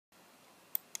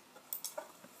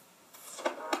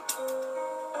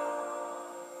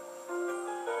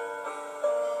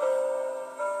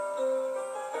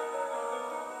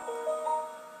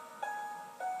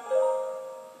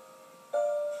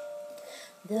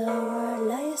The world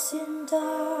lies in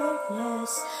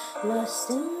darkness, lost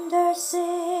in their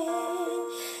sin,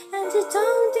 and they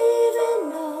don't even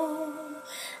know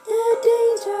the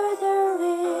danger they're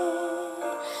in.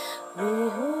 We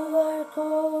who are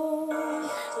called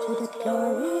to the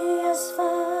glorious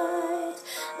fight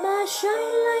must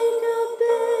shine like a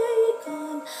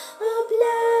beacon of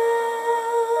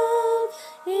love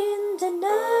in the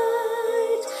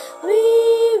night. We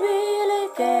will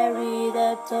carry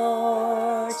the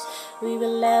torch, we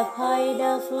will light high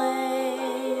the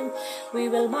flame, we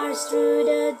will march through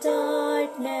the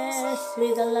darkness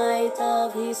with the light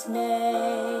of His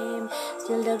name,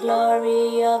 till the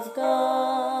glory of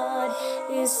God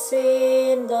is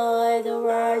seen by the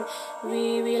world.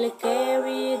 We will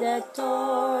carry the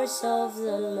torch of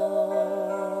the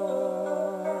Lord.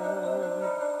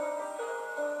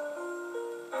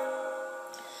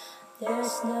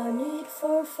 There's no need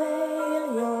for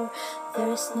failure,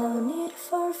 there's no need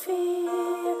for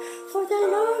fear, for the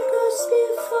Lord goes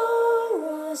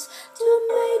before us to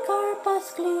make our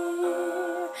path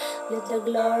clear. Let the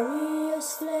glorious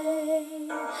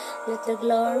flame, let the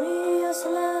glorious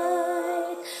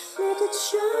light, let it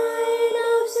shine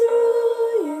out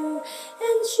through you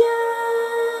and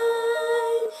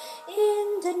shine in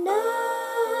the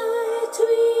night.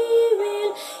 We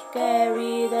will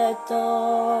carry the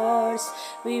torch,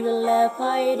 we will light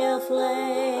high the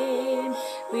flame,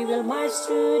 we will march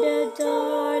through the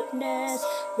darkness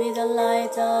with the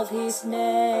light of His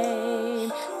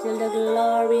name, till the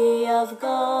glory of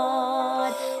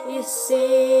God is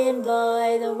seen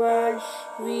by the world.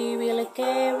 We will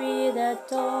carry the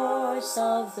torch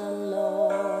of the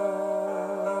Lord.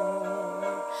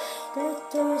 The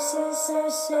torch is our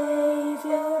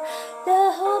Savior,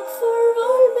 the hope for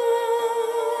all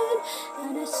men,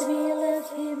 and as we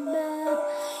lift Him up,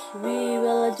 we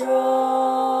will draw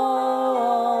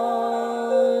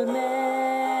all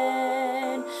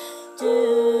men to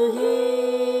Him.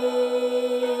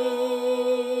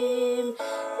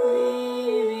 We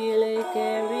will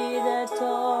carry the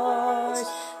torch,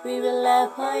 we will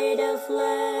light high the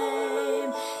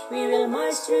flame, we will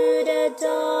march through the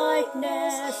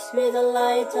darkness with the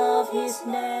light of His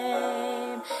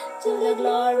name, till the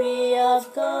glory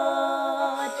of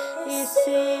God is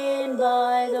seen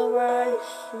by the world.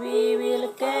 We will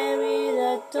carry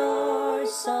the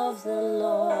torch of the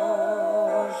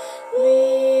Lord.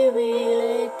 We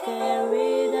will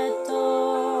carry the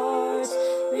torch,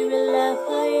 we will light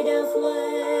high the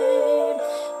flame,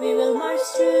 we will march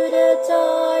through the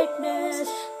darkness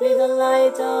with the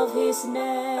light of His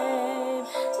name,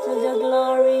 till the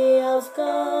glory of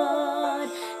God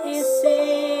is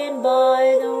seen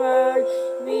by the world.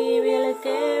 We will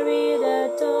carry the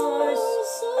torch,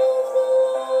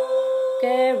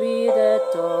 carry the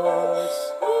torch,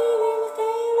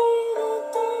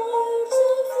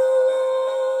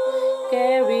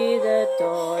 carry the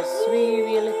torch, we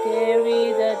will carry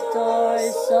the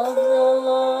torch of